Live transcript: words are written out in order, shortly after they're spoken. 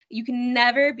you can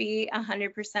never be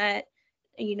 100%,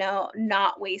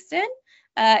 not wasted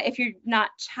if you're not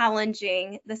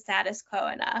challenging the status quo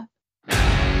enough.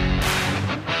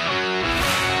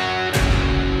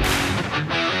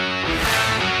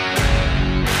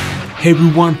 Hey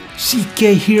everyone, CK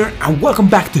here and welcome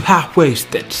back to Half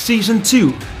Wasted Season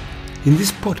 2. In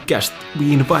this podcast,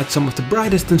 we invite some of the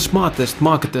brightest and smartest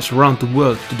marketers around the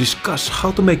world to discuss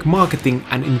how to make marketing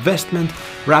an investment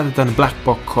rather than a black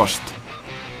box cost.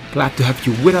 Glad to have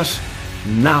you with us.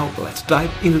 Now let's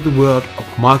dive into the world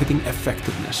of marketing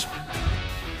effectiveness.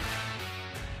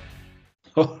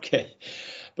 Okay,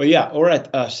 but yeah, all right.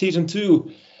 Season 2,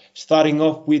 starting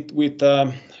off with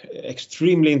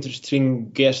extremely interesting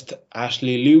guest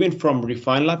Ashley Lewin from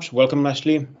Refine Labs. Welcome,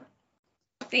 Ashley.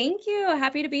 Thank you.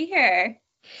 Happy to be here.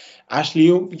 Ashley,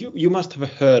 you must have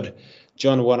heard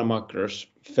John Wanamaker's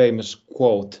famous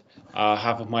quote,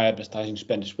 half of my advertising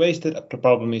spend is wasted. The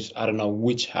problem is I don't know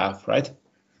which half, right?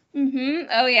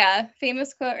 Oh yeah,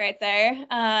 famous quote right there.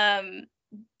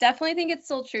 Definitely think it's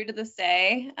still true to this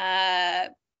day.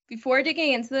 Before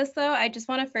digging into this though, I just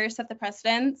want to first set the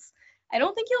precedence. I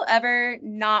don't think you'll ever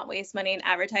not waste money in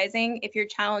advertising if you're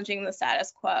challenging the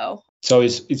status quo. So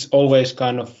it's always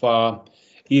kind of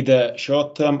either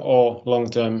short-term or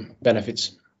long-term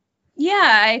benefits.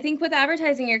 Yeah, I think with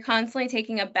advertising, you're constantly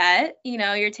taking a bet.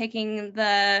 You're taking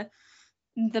the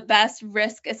best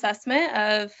risk assessment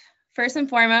of, first and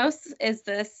foremost, is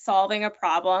this solving a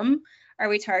problem? Are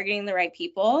we targeting the right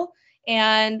people?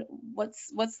 And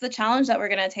what's the challenge that we're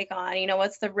going to take on?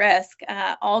 What's the risk?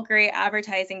 All great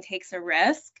advertising takes a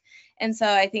risk. And so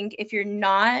I think if you're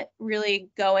not really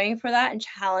going for that and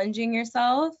challenging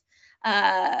yourself,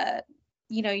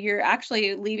 you're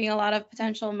actually leaving a lot of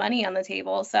potential money on the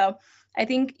table. So I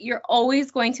think you're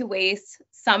always going to waste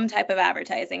some type of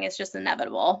advertising. It's just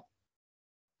inevitable.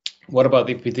 What about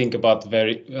if we think about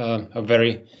a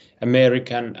very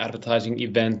American advertising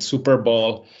event, Super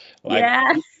Bowl?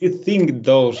 You think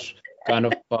those kind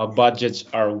of budgets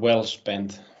are well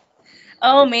spent?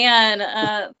 Oh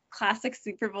man, classic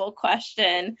Super Bowl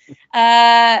question.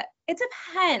 It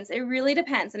depends. It really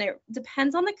depends, and it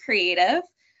depends on the creative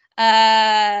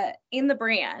in the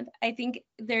brand. I think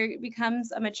there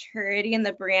becomes a maturity in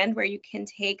the brand where you can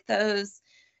take those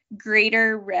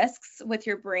greater risks with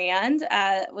your brand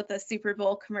with a Super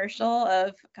Bowl commercial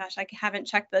of, gosh, I haven't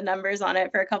checked the numbers on it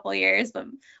for a couple of years, but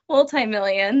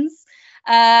multi-millions.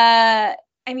 I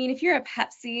mean, if you're a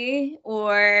Pepsi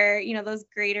or, those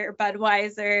greater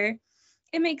Budweiser,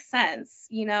 it makes sense.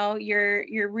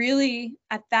 You're really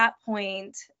at that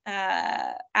point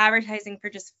advertising for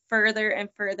just further and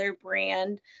further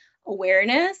brand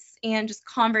awareness and just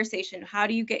conversation. How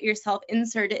do you get yourself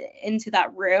inserted into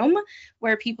that room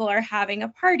where people are having a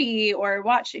party or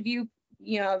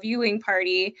viewing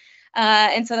party,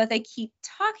 and so that they keep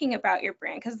talking about your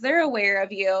brand because they're aware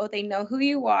of you, they know who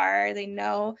you are, they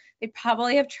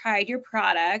probably have tried your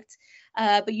product,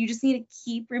 but you just need to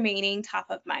keep remaining top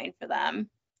of mind for them.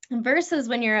 Versus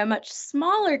when you're a much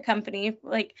smaller company,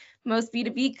 like most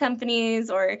B2B companies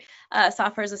or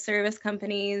software as a service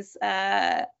companies,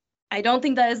 I don't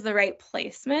think that is the right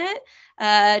placement,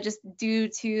 just due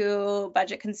to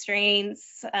budget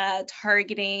constraints,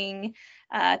 targeting,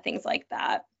 things like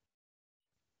that.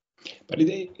 But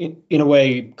it, in a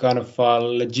way, kind of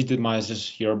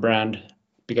legitimizes your brand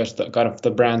because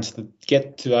the brands that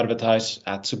get to advertise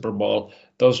at Super Bowl,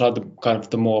 those are the kind of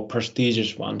the more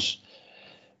prestigious ones.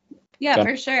 Yeah,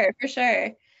 for sure.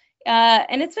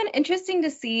 And it's been interesting to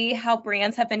see how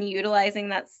brands have been utilizing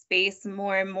that space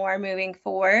more and more moving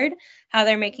forward, how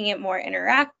they're making it more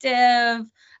interactive.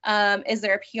 Is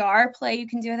there a PR play you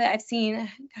can do with it? I've seen,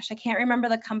 gosh, I can't remember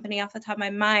the company off the top of my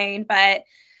mind, but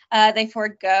they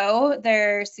forego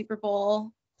their Super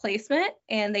Bowl placement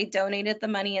and they donated the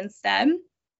money instead.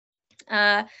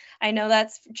 I know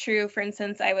that's true. For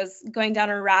instance, I was going down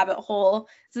a rabbit hole.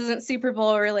 This isn't Super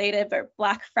Bowl related, but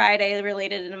Black Friday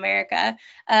related in America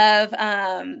of,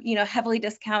 heavily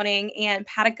discounting. And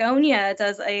Patagonia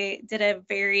did a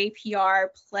very PR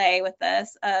play with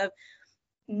this of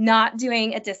not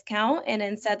doing a discount. And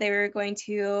instead they were going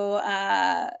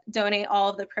to donate all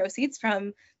of the proceeds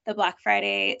from the Black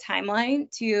Friday timeline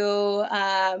to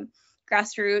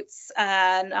grassroots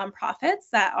nonprofits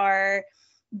that are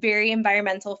very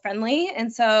environmental friendly.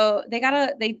 And so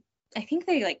I think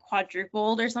they like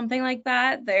quadrupled or something like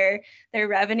that, their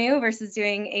revenue versus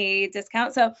doing a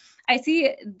discount. So I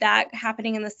see that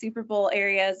happening in the Super Bowl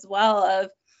area as well of,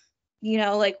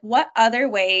 like what other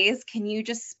ways can you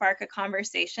just spark a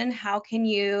conversation? How can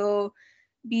you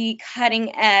be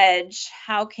cutting edge?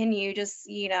 How can you just,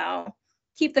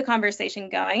 keep the conversation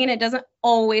going. And it doesn't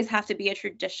always have to be a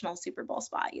traditional Super Bowl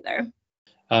spot either.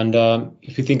 And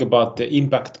if you think about the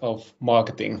impact of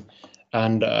marketing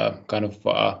and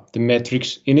the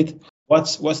metrics in it,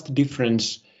 what's the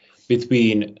difference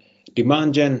between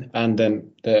demand gen and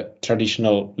then the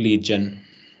traditional lead gen?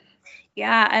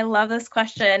 Yeah, I love this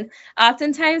question.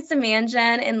 Oftentimes demand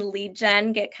gen and lead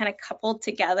gen get kind of coupled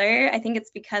together. I think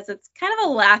it's because it's kind of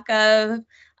a lack of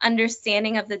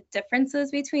understanding of the differences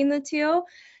between the two.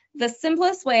 The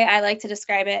simplest way I like to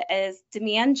describe it is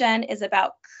demand gen is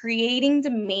about creating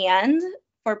demand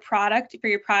for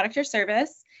your product or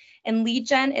service, and lead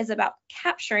gen is about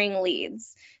capturing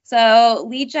leads. So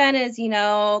lead gen is,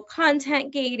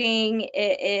 content gating.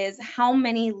 It is how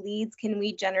many leads can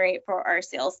we generate for our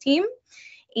sales team.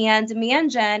 And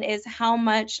demand gen is how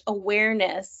much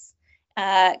awareness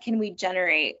can we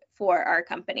generate for our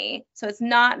company. So it's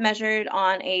not measured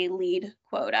on a lead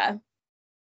quota.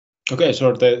 Okay,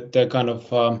 so they're kind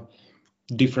of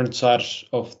different sides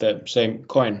of the same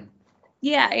coin.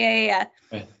 Yeah.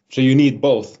 Okay. So you need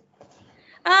both.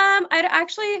 I'd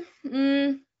actually,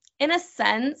 in a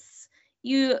sense,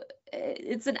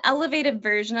 it's an elevated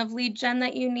version of lead gen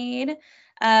that you need.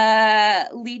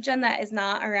 Lead gen that is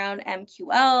not around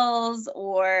MQLs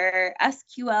or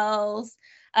SQLs,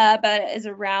 but is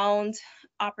around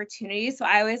opportunities. So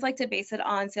I always like to base it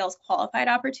on sales qualified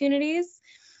opportunities.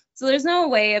 So there's no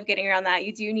way of getting around that.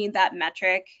 You do need that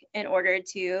metric in order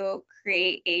to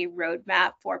create a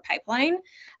roadmap for pipeline.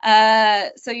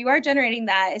 So you are generating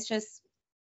that. It's just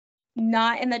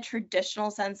not in the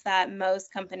traditional sense that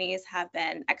most companies have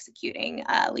been executing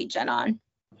lead gen on.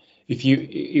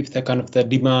 If the kind of the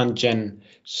demand gen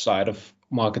side of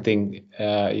marketing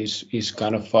is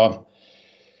kind of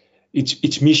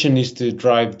its mission is to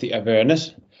drive the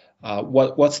awareness,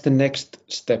 what's the next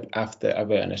step after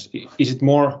awareness? Is it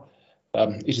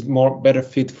more better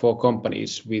fit for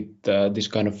companies with this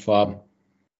kind of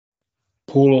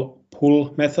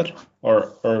pull method,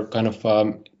 or kind of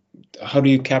how do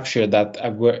you capture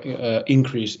that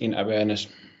increase in awareness?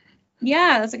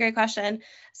 Yeah, that's a great question.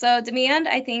 So demand,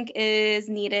 I think, is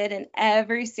needed in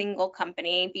every single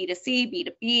company,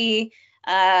 B2C,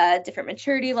 B2B, different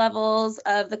maturity levels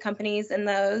of the companies in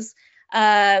those.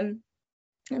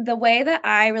 The way that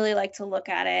I really like to look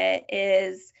at it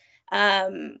is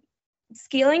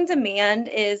scaling demand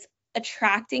is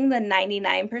attracting the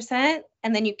 99%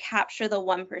 and then you capture the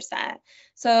 1%.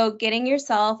 So getting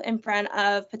yourself in front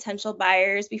of potential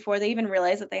buyers before they even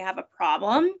realize that they have a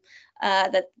problem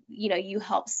that you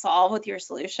help solve with your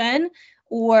solution.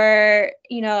 Or,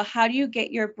 how do you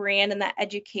get your brand and that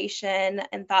education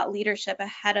and thought leadership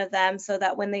ahead of them so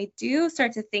that when they do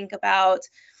start to think about,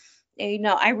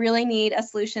 I really need a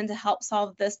solution to help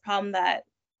solve this problem that,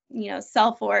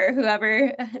 Self or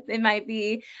whoever it might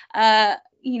be, taught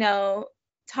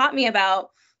me about,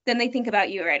 then they think about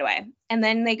you right away. And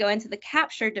then they go into the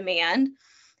capture demand.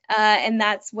 And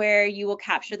that's where you will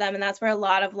capture them. And that's where a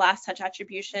lot of last touch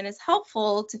attribution is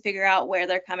helpful to figure out where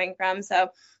they're coming from. So,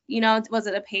 was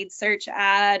it a paid search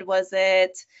ad? Was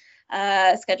it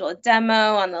schedule a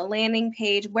demo on the landing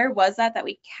page? Where was that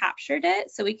we captured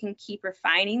it so we can keep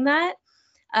refining that?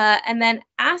 And then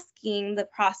asking the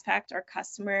prospect or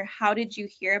customer, how did you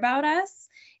hear about us?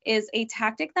 Is a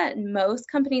tactic that most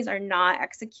companies are not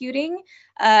executing.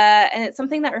 And it's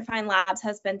something that Refine Labs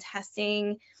has been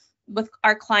testing with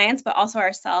our clients, but also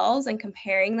ourselves, and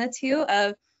comparing the two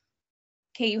of,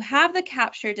 okay, you have the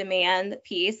capture demand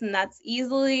piece, and that's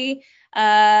easily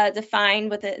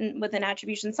defined within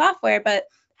attribution software, but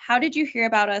how did you hear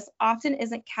about us often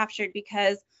isn't captured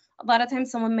because a lot of times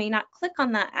someone may not click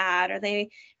on that ad, or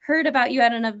they heard about you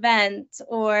at an event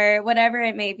or whatever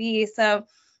it may be. So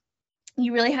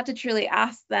you really have to truly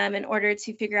ask them in order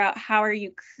to figure out how are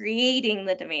you creating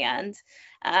the demand,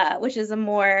 which is a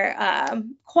more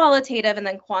qualitative and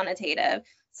then quantitative.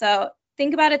 So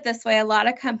think about it this way. A lot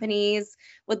of companies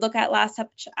would look at last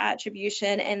touch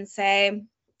attribution and say,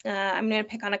 I'm going to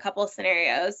pick on a couple of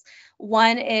scenarios.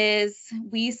 One is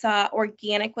we saw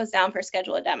organic was down for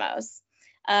scheduled demos.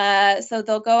 So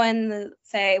they'll go and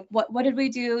say, what did we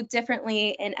do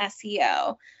differently in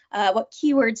SEO? What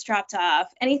keywords dropped off,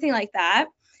 anything like that.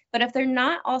 But if they're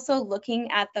not also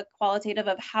looking at the qualitative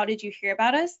of how did you hear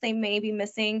about us, they may be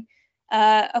missing,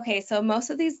 okay, so most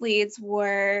of these leads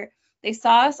they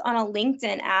saw us on a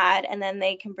LinkedIn ad and then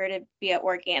they converted via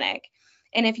organic.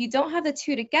 And if you don't have the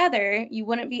two together, you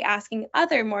wouldn't be asking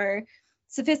other more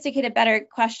sophisticated, better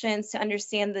questions to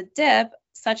understand the dip,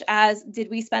 such as, did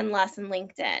we spend less in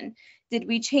LinkedIn? Did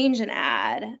we change an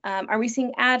ad? Are we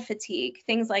seeing ad fatigue?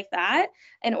 Things like that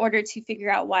in order to figure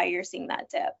out why you're seeing that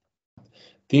dip.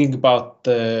 thinking about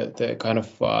the kind of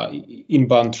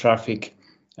inbound traffic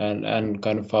and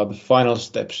kind of the final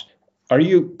steps, are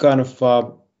you kind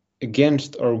of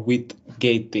against or with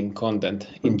gating content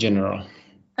in general?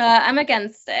 I'm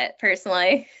against it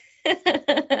personally.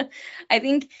 I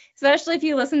think, especially if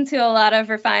you listen to a lot of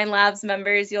Refine Labs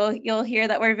members, you'll hear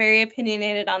that we're very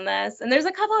opinionated on this, and there's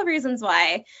a couple of reasons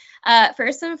why.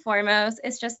 First and foremost,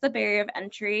 it's just the barrier of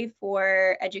entry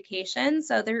for education.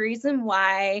 So the reason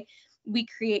why we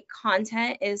create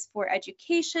content is for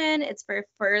education. It's for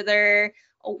further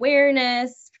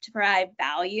awareness, to provide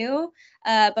value.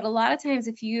 But a lot of times,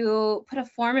 if you put a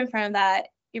form in front of that,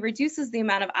 it reduces the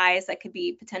amount of eyes that could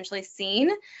be potentially seen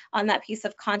on that piece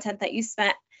of content that you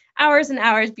spent hours and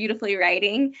hours beautifully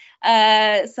writing.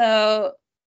 So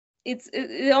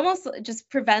it almost just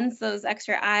prevents those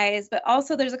extra eyes. But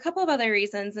also there's a couple of other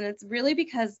reasons, and it's really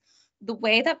because the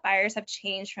way that buyers have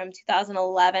changed from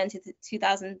 2011 to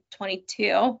 2022,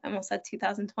 I almost said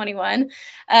 2021,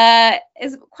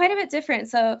 is quite a bit different.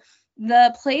 So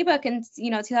the playbook in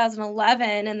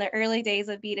 2011 in the early days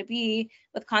of B2B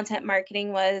with content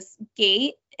marketing was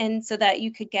gate, and so that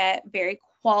you could get very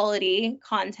quality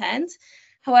content.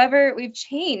 However, we've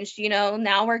changed.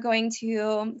 Now we're going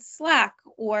to Slack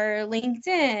or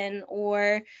LinkedIn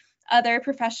or other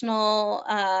professional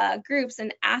groups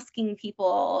and asking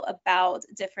people about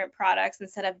different products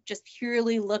instead of just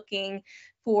purely looking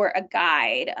for a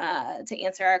guide to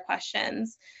answer our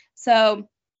questions. So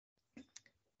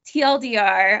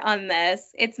TLDR on this,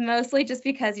 it's mostly just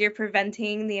because you're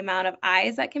preventing the amount of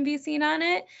eyes that can be seen on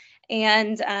it,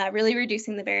 and really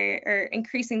reducing the barrier or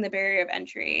increasing the barrier of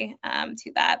entry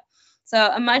to that.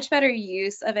 So a much better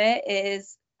use of it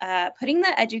is putting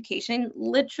the education,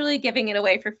 literally giving it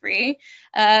away for free.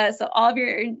 So all of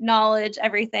your knowledge,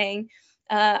 everything.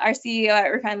 Our CEO at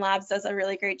Refine Labs does a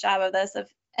really great job of this. Of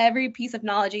every piece of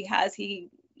knowledge he has, he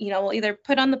we'll either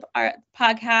put on our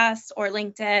podcast or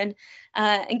LinkedIn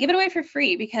and give it away for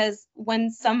free, because when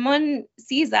someone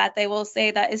sees that, they will say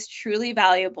that is truly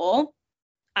valuable.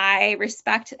 I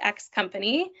respect X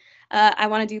company. I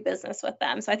want to do business with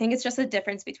them. So I think it's just a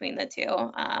difference between the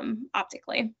two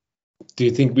optically. Do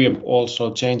you think we have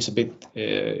also changed a bit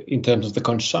in terms of the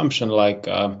consumption? Like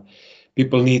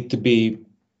people need to be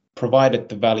provided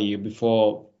the value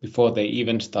before they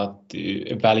even start to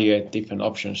evaluate different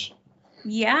options?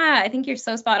 Yeah, I think you're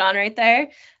so spot on right there,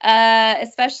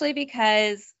 especially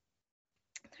because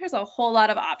there's a whole lot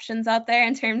of options out there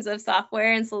in terms of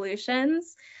software and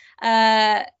solutions.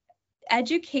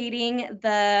 Educating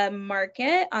the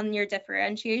market on your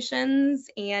differentiations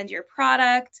and your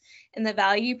product and the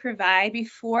value you provide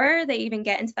before they even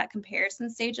get into that comparison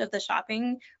stage of the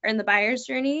shopping or in the buyer's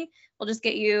journey will just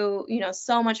get you,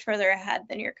 so much further ahead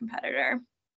than your competitor.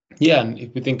 Yeah, and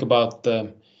if we think about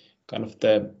the kind of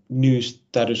the new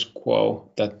status quo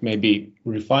that maybe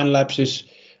Refine Labs is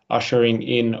ushering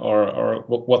in, or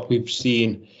what we've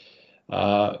seen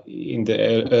in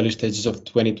the early stages of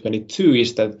 2022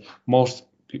 is that most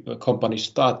companies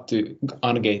start to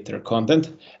ungate their content,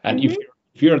 and if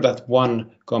you're that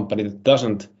one company that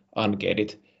doesn't ungate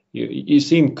it, you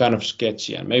seem kind of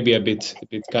sketchy and maybe a bit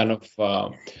kind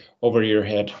of over your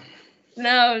head.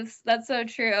 No, that's so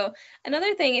true.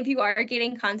 Another thing, if you are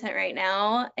gating content right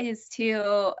now, is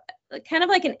to kind of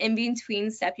like an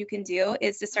in-between step you can do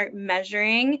is to start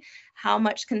measuring how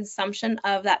much consumption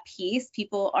of that piece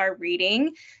people are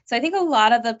reading. So I think a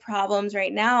lot of the problems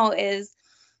right now is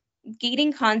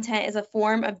gating content is a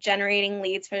form of generating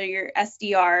leads for your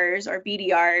SDRs or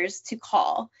BDRs to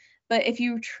call. But if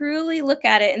you truly look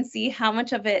at it and see how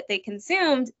much of it they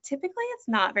consumed, typically it's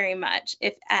not very much,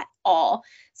 if at all.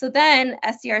 So then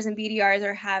SDRs and BDRs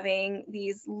are having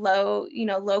these low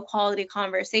quality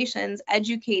conversations,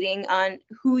 educating on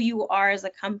who you are as a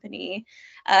company.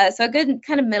 So a good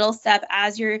kind of middle step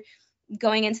as you're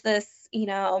going into this,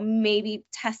 maybe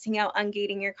testing out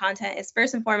ungating your content is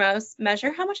first and foremost,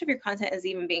 measure how much of your content is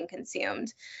even being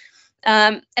consumed.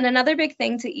 And another big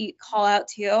thing to call out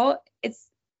too, it's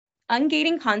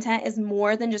ungating content is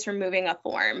more than just removing a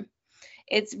form.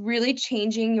 It's really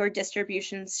changing your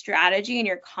distribution strategy and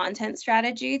your content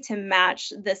strategy to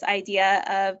match this idea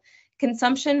of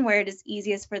consumption where it is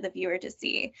easiest for the viewer to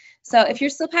see. So if you're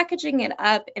still packaging it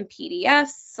up in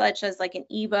PDFs, such as like an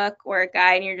ebook or a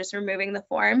guide, and you're just removing the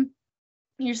form,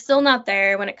 you're still not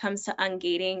there when it comes to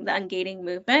ungating, the ungating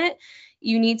movement.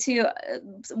 You need to,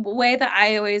 the way that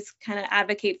I always kind of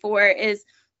advocate for is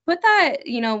put that,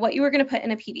 what you were going to put in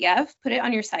a PDF, put it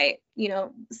on your site,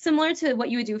 similar to what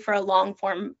you would do for a long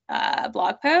form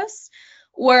blog post,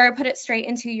 or put it straight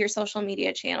into your social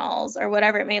media channels or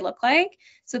whatever it may look like,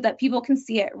 so that people can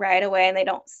see it right away and they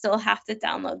don't still have to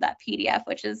download that PDF,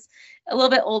 which is a little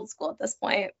bit old school at this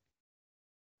point.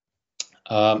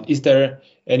 Is there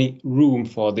any room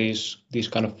for these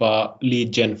kind of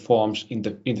lead gen forms in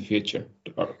the future?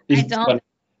 Or is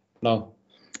no?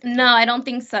 No, I don't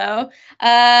think so.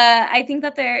 I think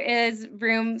that there is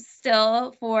room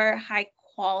still for high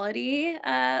quality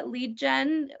lead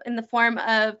gen in the form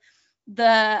of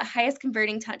the highest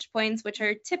converting touch points, which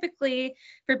are typically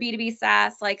for B2B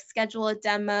SaaS, like schedule a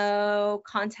demo,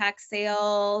 contact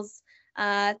sales,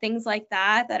 things like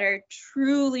that are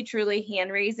truly, truly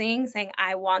hand raising, saying,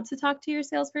 I want to talk to your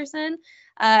salesperson.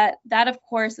 That, of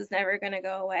course, is never going to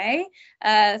go away.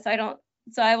 So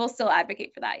I will still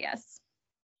advocate for that, yes.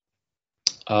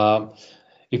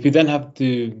 If you then have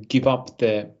to give up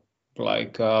the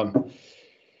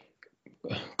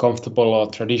comfortable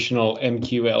or traditional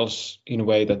MQLs in a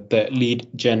way that the lead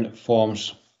gen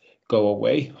forms go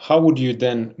away, how would you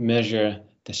then measure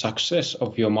the success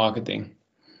of your marketing?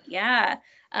 Yeah,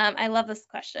 I love this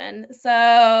question.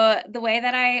 So the way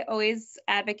that I always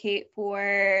advocate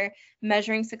for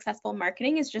measuring successful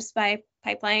marketing is just by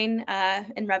pipeline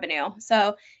and revenue.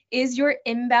 So is your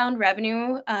inbound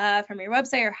revenue from your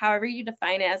website, or however you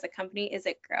define it as a company, is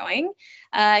it growing?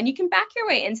 And you can back your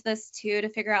way into this too to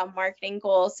figure out marketing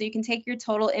goals. So you can take your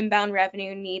total inbound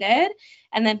revenue needed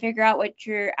and then figure out what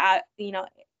your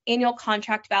annual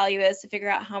contract value is to figure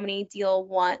out how many deals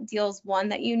won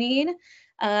that you need.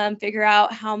 Figure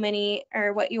out how many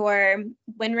or what your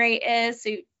win rate is. So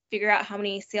you figure out how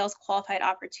many sales qualified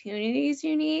opportunities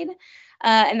you need.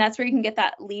 And that's where you can get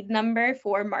that lead number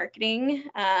for marketing.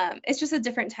 It's just a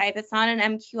different type. It's not an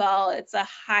MQL. It's a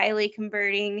highly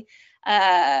converting,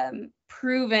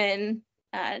 proven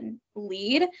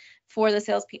lead for the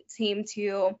sales team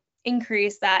to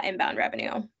increase that inbound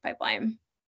revenue pipeline.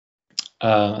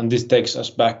 And this takes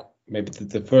us back maybe to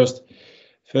the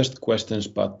first questions,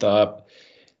 but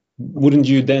wouldn't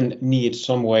you then need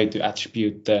some way to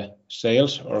attribute the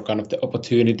sales or kind of the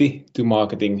opportunity to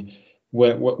marketing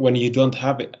when you don't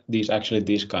have these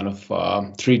kind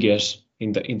of triggers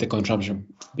in the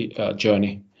consumption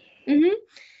journey? Mm-hmm.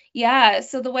 Yeah,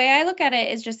 so the way I look at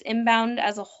it is just inbound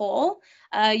as a whole.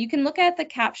 You can look at the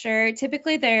capture.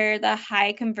 Typically, they're the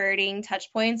high converting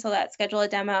touch points, so that schedule a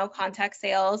demo, contact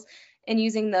sales, and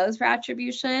using those for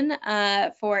attribution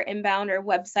for inbound or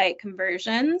website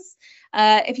conversions.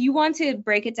 If you want to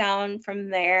break it down from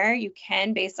there, you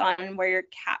can, based on where you're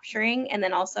capturing, and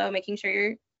then also making sure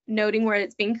you're noting where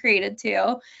it's being created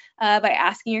to by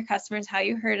asking your customers how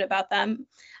you heard about them.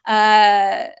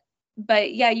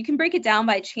 But yeah, you can break it down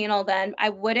by channel then. I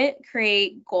wouldn't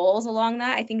create goals along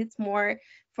that. I think it's more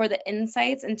for the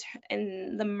insights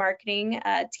and the marketing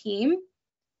team.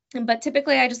 But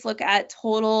typically I just look at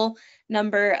total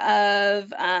number of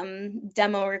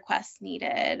demo requests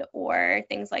needed or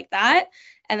things like that,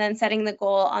 and then setting the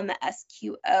goal on the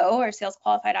SQO or sales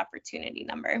qualified opportunity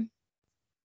number.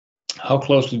 How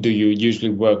closely do you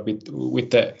usually work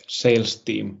with the sales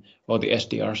team or the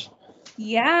SDRs?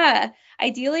 Yeah,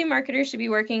 ideally marketers should be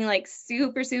working like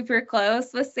super, super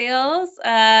close with sales.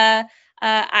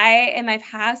 I, in my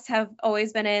past, have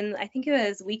always been in, I think it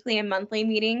was weekly and monthly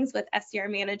meetings with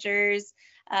SDR managers,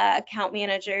 account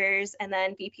managers, and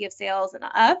then VP of sales and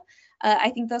up. I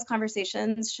think those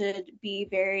conversations should be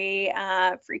very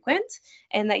frequent,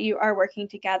 and that you are working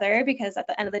together, because at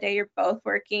the end of the day, you're both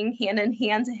working hand in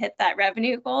hand to hit that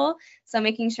revenue goal. So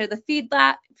making sure the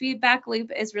feedback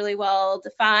loop is really well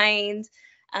defined,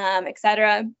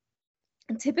 etc.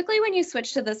 Typically, when you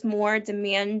switch to this more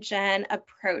demand gen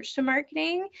approach to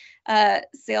marketing,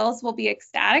 sales will be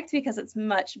ecstatic because it's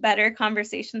much better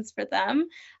conversations for them.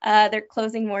 They're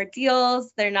closing more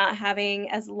deals. They're not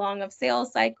having as long of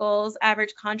sales cycles.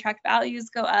 Average contract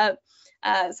values go up.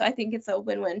 So I think it's a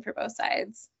win-win for both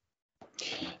sides.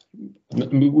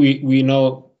 We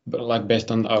know, like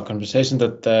based on our conversation,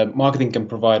 that marketing can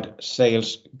provide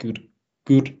sales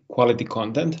good quality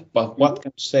content, but what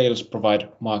can sales provide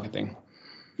marketing?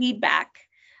 Feedback.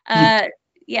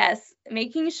 Yes,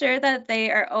 making sure that they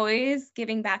are always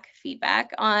giving back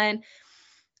feedback on,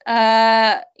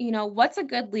 what's a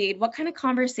good lead? What kind of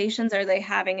conversations are they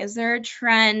having? Is there a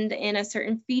trend in a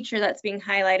certain feature that's being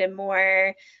highlighted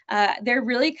more? They're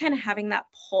really kind of having that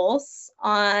pulse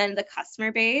on the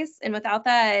customer base. And without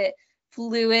that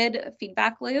fluid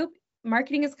feedback loop,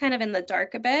 marketing is kind of in the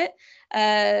dark a bit.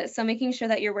 So making sure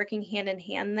that you're working hand in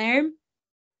hand there.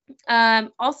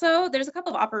 Also, there's a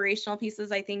couple of operational pieces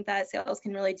I think that sales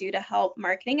can really do to help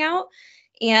marketing out,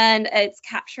 and it's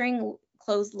capturing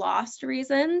closed lost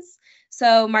reasons.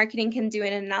 So marketing can do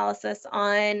an analysis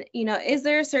on, is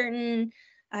there a certain,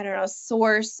 I don't know,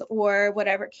 source or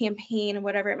whatever campaign,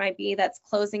 whatever it might be, that's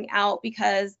closing out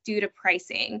because due to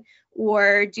pricing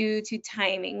or due to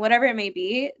timing, whatever it may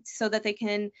be, so that they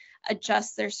can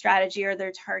adjust their strategy or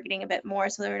their targeting a bit more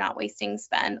so they're not wasting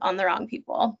spend on the wrong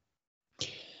people.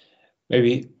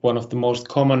 Maybe one of the most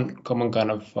common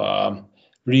kind of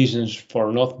reasons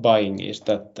for not buying is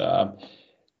that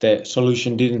the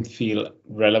solution didn't feel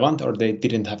relevant, or they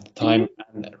didn't have the time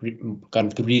and kind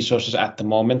of the resources at the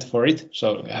moment for it.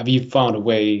 So have you found a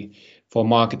way for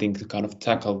marketing to kind of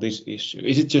tackle this issue?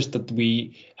 Is it just that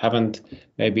we haven't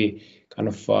maybe kind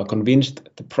of convinced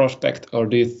the prospect, or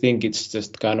do you think it's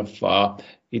just kind of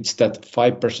it's that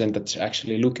 5% that's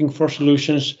actually looking for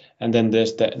solutions, and then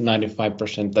there's the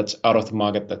 95% that's out of the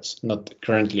market, that's not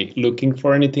currently looking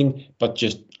for anything but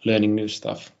just learning new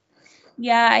stuff?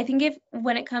 Yeah, I think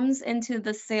when it comes into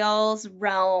the sales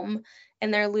realm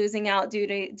and they're losing out due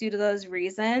to those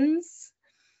reasons,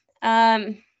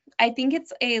 I think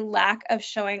it's a lack of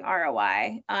showing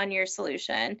ROI on your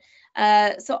solution.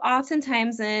 So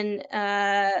oftentimes in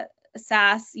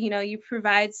SaaS, you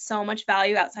provide so much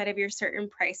value outside of your certain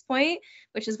price point,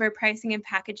 which is where pricing and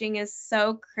packaging is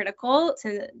so critical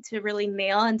to really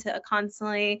nail and to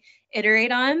constantly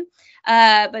iterate on.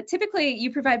 But typically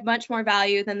you provide much more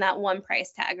value than that one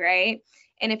price tag, right?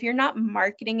 And if you're not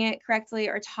marketing it correctly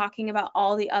or talking about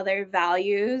all the other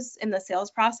values in the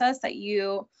sales process that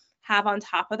you have on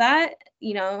top of that,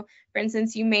 for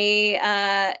instance, you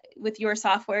may, with your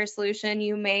software solution,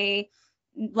 you may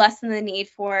lessen the need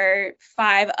for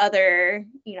 5 other,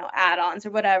 add-ons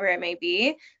or whatever it may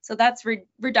be. So that's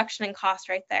reduction in cost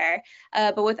right there.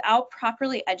 But without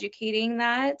properly educating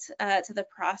that to the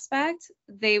prospect,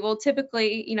 they will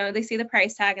typically, they see the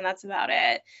price tag and that's about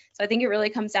it. So I think it really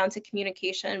comes down to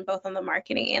communication, both on the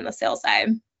marketing and the sales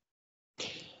side.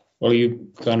 Well,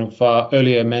 you kind of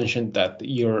earlier mentioned that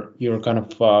you're kind of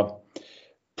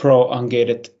pro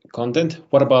ungated content.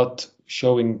 What about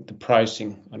showing the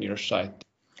pricing on your site?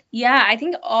 Yeah, I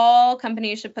think all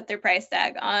companies should put their price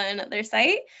tag on their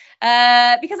site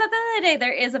because at the end of the day,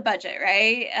 there is a budget,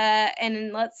 right?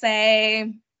 And let's say,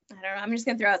 I don't know, I'm just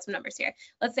going to throw out some numbers here.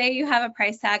 Let's say you have a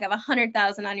price tag of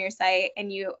 $100,000 on your site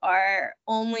and you are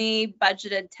only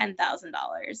budgeted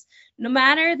 $10,000. No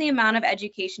matter the amount of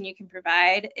education you can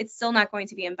provide, it's still not going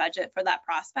to be in budget for that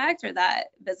prospect or that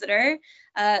visitor.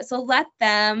 So let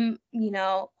them,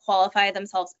 qualify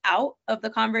themselves out of the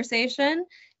conversation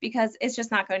because it's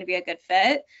just not going to be a good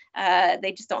fit.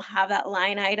 They just don't have that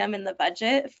line item in the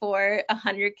budget for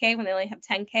 100K when they only have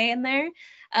 10K in there.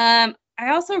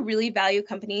 I also really value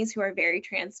companies who are very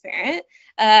transparent.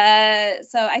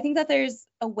 So I think that there's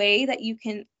a way that you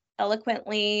can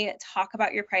eloquently talk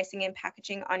about your pricing and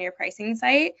packaging on your pricing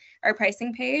site or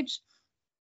pricing page.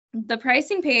 The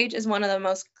pricing page is one of the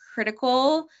most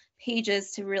critical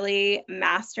pages to really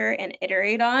master and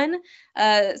iterate on.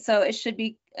 So it should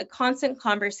be a constant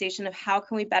conversation of how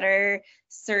can we better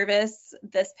service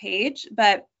this page.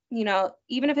 But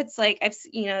even if it's like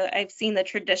I've seen the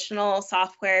traditional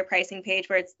software pricing page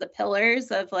where it's the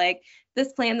pillars of like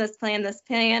this plan, this plan, this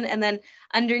plan, and then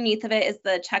underneath of it is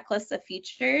the checklist of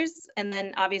features. And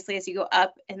then obviously as you go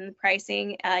up in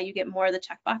pricing, you get more of the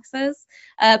checkboxes.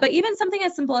 But even something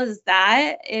as simple as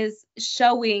that is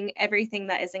showing everything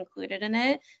that is included in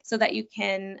it so that you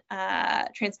can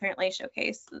transparently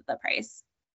showcase the price.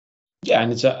 Yeah,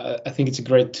 and I think it's a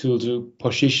great tool to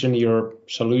position your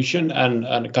solution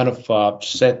and kind of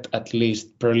set at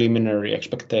least preliminary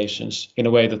expectations in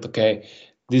a way that, okay,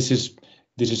 this is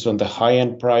on the high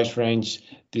end price range.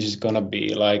 This is gonna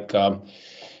be like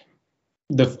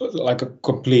like a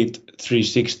complete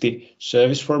 360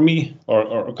 service for me,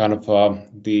 or kind of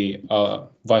the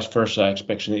vice versa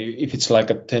expectation. If it's like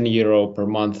a €10 per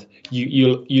month,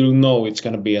 you'll know it's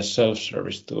gonna be a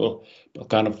self-service tool. But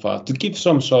kind of to give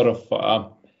some sort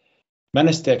of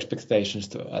manage the expectations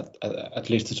to at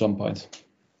least at some point.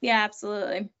 Yeah,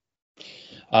 absolutely.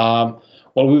 Well,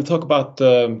 we'll talk about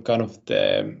the kind of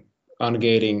the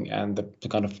ungating and the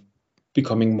kind of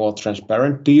becoming more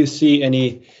transparent. Do you see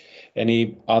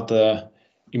any other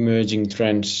emerging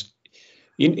trends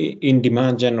in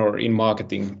demand gen or in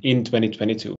marketing in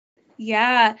 2022?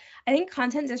 Yeah, I think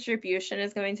content distribution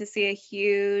is going to see a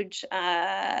huge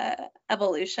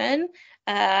evolution.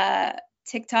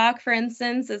 TikTok, for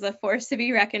instance, is a force to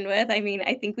be reckoned with. I mean,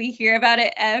 I think we hear about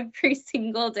it every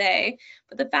single day,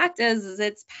 but the fact is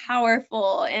it's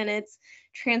powerful and it's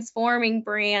transforming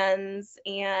brands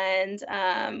and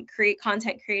create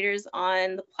content creators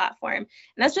on the platform. And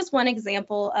that's just one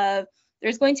example of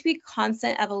there's going to be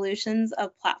constant evolutions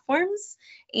of platforms,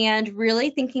 and really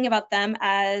thinking about them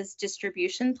as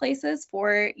distribution places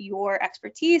for your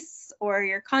expertise or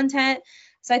your content.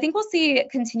 So I think we'll see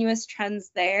continuous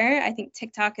trends there. I think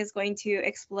TikTok is going to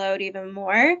explode even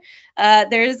more.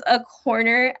 There's a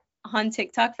corner on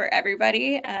TikTok for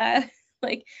everybody.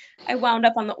 Like I wound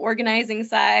up on the organizing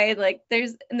side. Like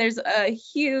there's a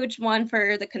huge one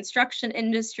for the construction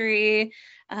industry.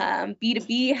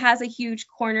 B2B has a huge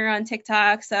corner on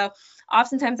TikTok. So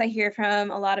oftentimes I hear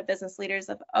from a lot of business leaders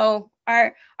of, oh,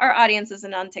 our audience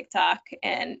isn't on TikTok.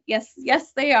 And yes,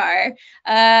 they are.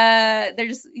 They're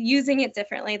just using it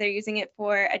differently. They're using it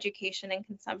for education and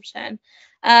consumption.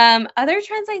 Other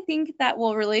trends I think that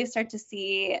we'll really start to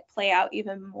see play out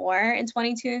even more in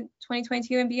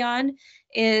 2022 and beyond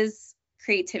is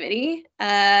creativity,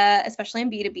 especially in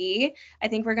B2B. I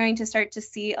think we're going to start to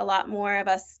see a lot more of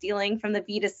us stealing from the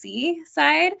B2C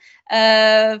side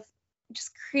of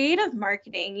just creative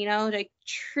marketing, you know, like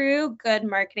true good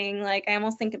marketing. Like I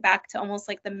almost think back to almost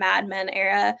like the Mad Men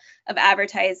era of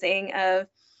advertising of,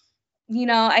 you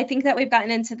know, I think that we've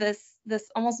gotten into this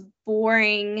almost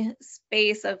boring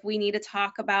space of we need to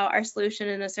talk about our solution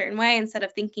in a certain way instead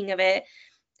of thinking of it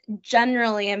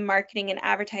generally in marketing and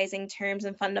advertising terms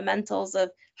and fundamentals of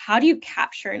how do you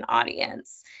capture an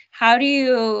audience? How do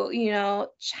you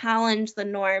challenge the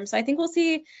norm? So I think we'll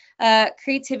see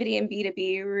creativity in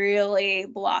B2B really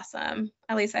blossom.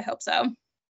 At least I hope so.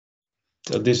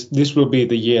 So this will be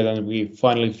the year that we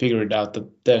finally figured out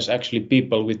that there's actually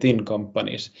people within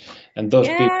companies, and those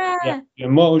people have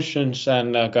emotions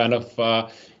and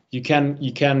you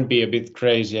can be a bit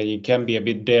crazy and you can be a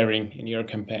bit daring in your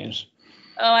campaigns.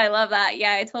 Oh, I love that.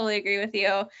 Yeah, I totally agree with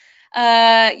you.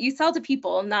 You sell to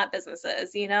people, not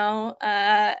businesses, you know?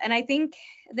 And I think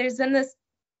there's been this,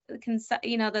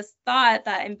 this thought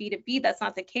that in B2B, that's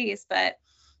not the case, but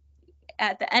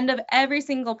at the end of every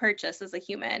single purchase is a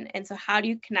human. And so how do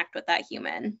you connect with that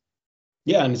human?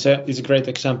 Yeah, and it's a great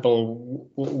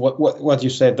example. What you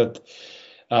said that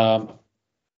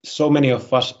so many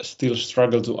of us still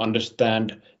struggle to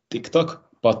understand TikTok,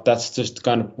 but that's just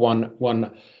kind of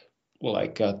one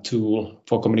like a tool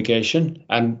for communication,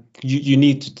 and you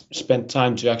need to spend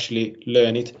time to actually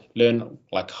learn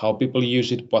like how people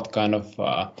use it, what kind of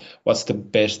what's the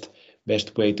best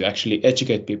way to actually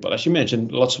educate people. As you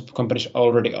mentioned, lots of companies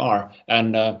already are,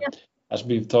 and as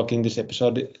we've talked in this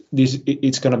episode,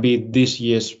 it's going to be this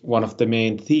year's one of the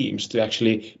main themes to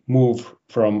actually move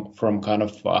from kind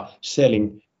of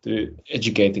selling to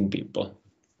educating people.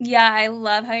 Yeah, I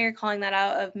love how you're calling that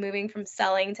out of moving from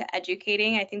selling to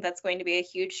educating. I think that's going to be a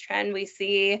huge trend we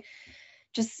see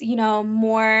just,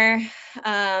 more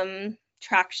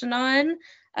traction on.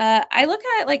 I look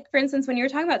at, like, for instance, when you were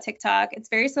talking about TikTok, it's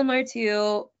very similar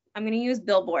to, I'm going to use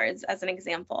billboards as an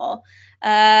example.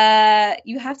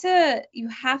 You have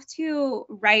to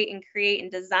write and create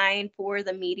and design for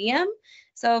the medium.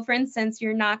 So for instance,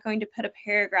 you're not going to put a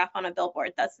paragraph on a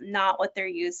billboard. That's not what they're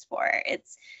used for.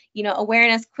 It's,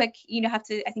 awareness, quick,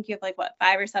 I think you have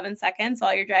 5 or 7 seconds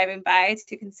while you're driving by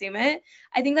to consume it.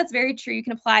 I think that's very true. You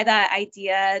can apply that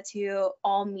idea to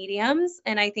all mediums.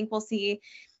 And I think we'll see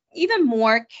even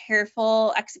more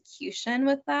careful execution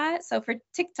with that. So for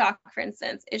TikTok, for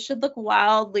instance, it should look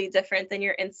wildly different than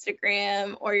your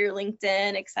Instagram or your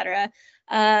LinkedIn, etc.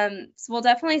 So we'll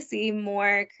definitely see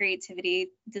more creativity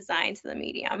designed to the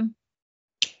medium.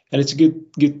 And it's a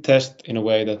good test in a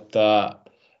way that,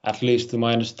 at least to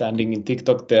my understanding, in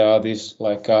TikTok there are these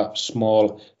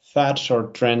small fads or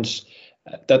trends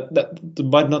that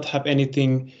might not have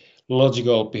anything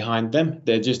logical behind them.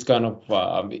 They're just kind of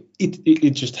it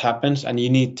just happens, and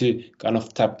you need to kind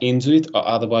of tap into it, or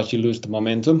otherwise you lose the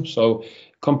momentum. So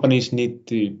companies need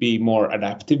to be more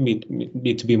adaptive,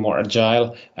 need to be more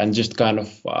agile, and just kind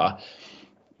of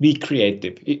be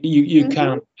creative. You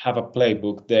can't have a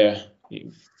playbook there,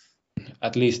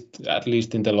 at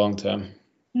least in the long term.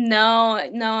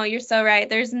 No, you're so right.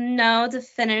 There's no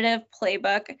definitive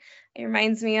playbook. It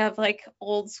reminds me of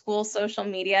old school social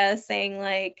media saying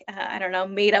I don't know,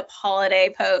 made up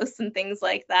holiday posts and things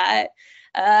like that,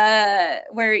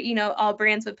 where, all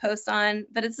brands would post on,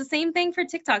 but it's the same thing for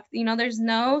TikTok. There's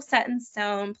no set in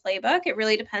stone playbook. It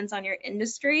really depends on your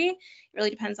industry. It really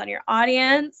depends on your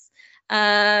audience.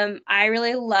 I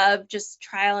really love just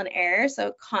trial and error.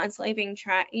 So constantly being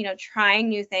trying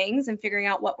new things and figuring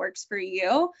out what works for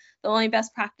you. The only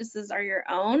best practices are your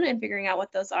own and figuring out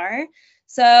what those are.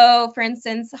 So for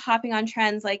instance, hopping on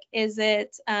trends,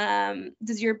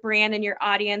 does your brand and your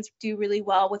audience do really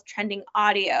well with trending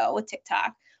audio with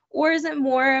TikTok? Or is it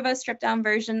more of a stripped down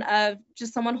version of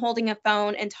just someone holding a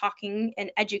phone and talking and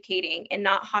educating and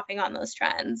not hopping on those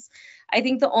trends? I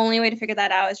think the only way to figure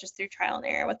that out is just through trial and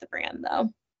error with the brand, though.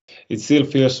 It still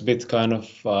feels a bit kind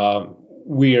of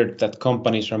weird that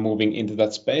companies are moving into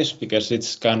that space, because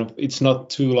it's not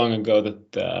too long ago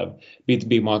that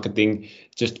B2B marketing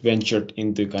just ventured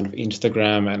into kind of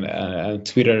Instagram and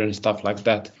Twitter and stuff like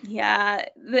that. Yeah,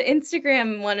 the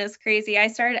Instagram one is crazy. I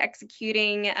started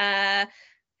executing.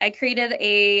 I created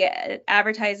a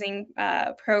advertising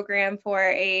program for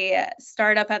a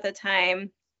startup at the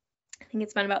time. I think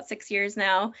it's been about 6 years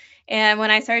now. And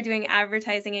when I started doing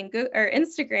advertising in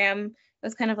Instagram, it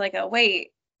was kind of like, oh,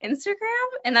 wait, Instagram?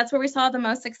 And that's where we saw the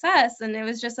most success. And it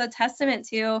was just a testament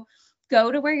to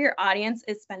go to where your audience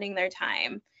is spending their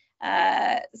time.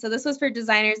 So this was for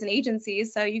designers and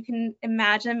agencies. So you can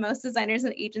imagine most designers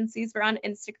and agencies were on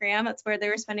Instagram. That's where they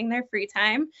were spending their free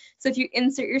time. So if you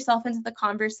insert yourself into the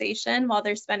conversation while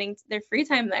they're spending their free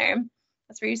time there,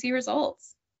 that's where you see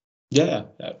results. Yeah,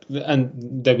 and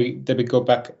then we go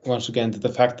back once again to the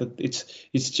fact that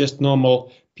it's just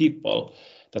normal people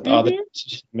that are the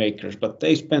decision makers, but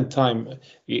they spend time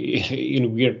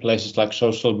in weird places like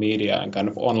social media and kind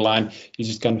of online. You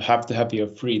just kind of have to have your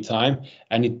free time,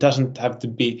 and it doesn't have to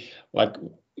be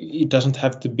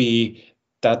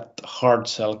that hard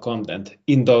sell content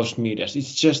in those medias.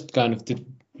 It's just kind of to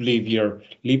leave your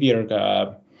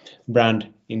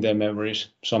brand in their memories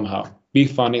somehow. Be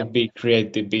funny, be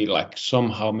creative, be like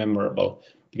somehow memorable,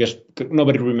 because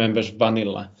nobody remembers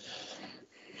vanilla.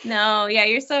 No, yeah,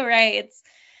 you're so right.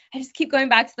 I just keep going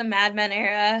back to the Mad Men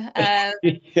era.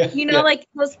 Like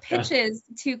those pitches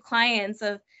to clients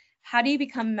of how do you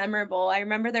become memorable? I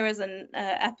remember there was an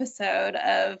episode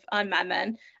on Mad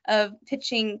Men of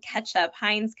pitching ketchup,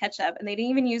 Heinz ketchup, and they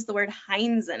didn't even use the word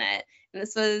Heinz in it. And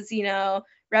this was,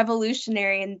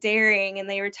 revolutionary and daring. And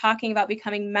they were talking about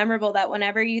becoming memorable, that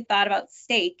whenever you thought about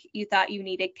steak, you thought you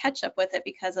needed ketchup with it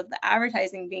because of the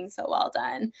advertising being so well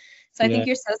done. So I think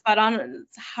you're so spot on.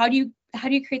 How do you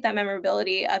create that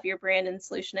memorability of your brand and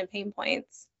solution and pain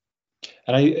points?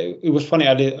 And it was funny.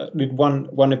 I did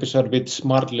one episode with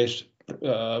Smartly's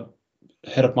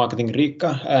head of marketing,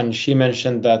 Riikka, and she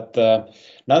mentioned that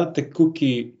now that the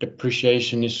cookie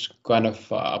depreciation is kind of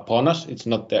upon us, it's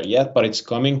not there yet, but it's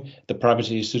coming. The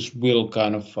privacy issues will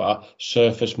kind of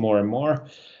surface more and more.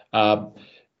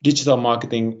 Digital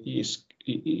marketing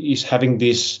is having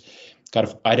this kind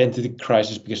of identity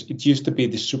crisis, because it used to be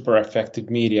this super effective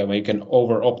media where you can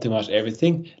over optimize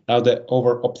everything. Now the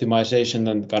over optimization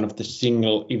and kind of the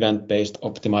single event based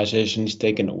optimization is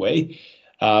taken away.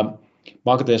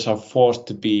 Marketers are forced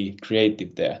to be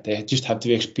creative there. They just have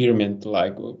to experiment,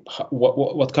 like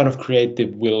what kind of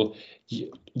creative will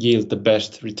yield the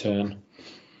best return.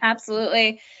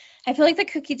 Absolutely. I feel like the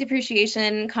cookie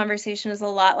depreciation conversation is a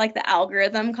lot like the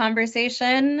algorithm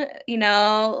conversation,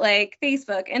 like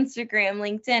Facebook, Instagram,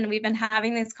 LinkedIn. We've been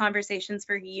having these conversations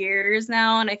for years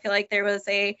now. And I feel like there was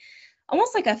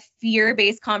almost like a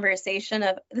fear-based conversation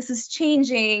of this is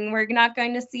changing, we're not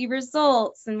going to see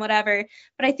results and whatever.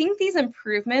 But I think these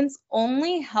improvements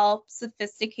only help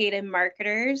sophisticated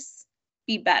marketers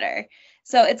be better.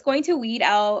 So it's going to weed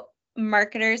out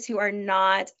marketers who are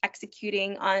not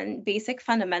executing on basic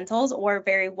fundamentals or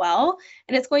very well,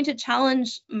 and it's going to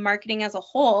challenge marketing as a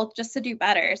whole just to do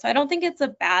better. So I don't think it's a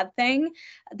bad thing.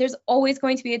 There's always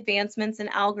going to be advancements in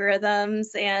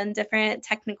algorithms and different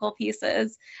technical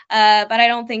pieces, but I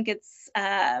don't think it's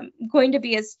going to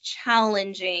be as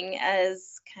challenging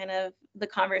as kind of the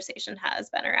conversation has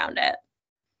been around it.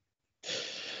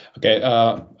 Okay,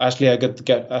 Ashley, I got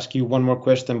to ask you one more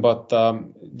question, but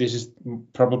this is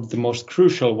probably the most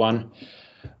crucial one.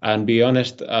 And be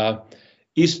honest,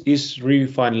 is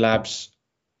Refine Labs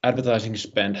advertising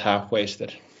spend half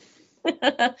wasted?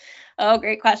 Oh,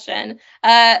 great question.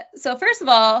 So first of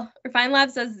all, Refine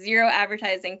Labs does zero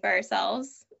advertising for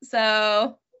ourselves,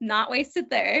 so not wasted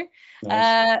there.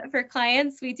 Nice. For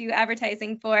clients, we do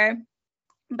advertising for.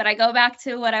 But I go back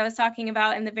to what I was talking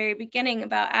about in the very beginning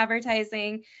about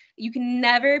advertising. You can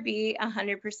never be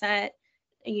 100%,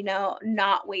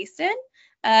 not wasted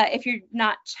if you're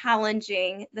not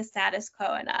challenging the status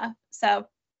quo enough. So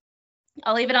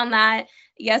I'll leave it on that.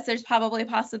 Yes, there's probably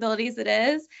possibilities it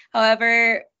is.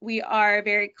 However, we are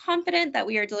very confident that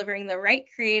we are delivering the right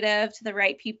creative to the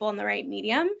right people in the right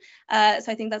medium. So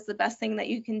I think that's the best thing that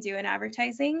you can do in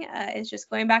advertising is just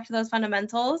going back to those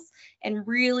fundamentals and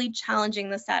really challenging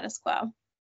the status quo.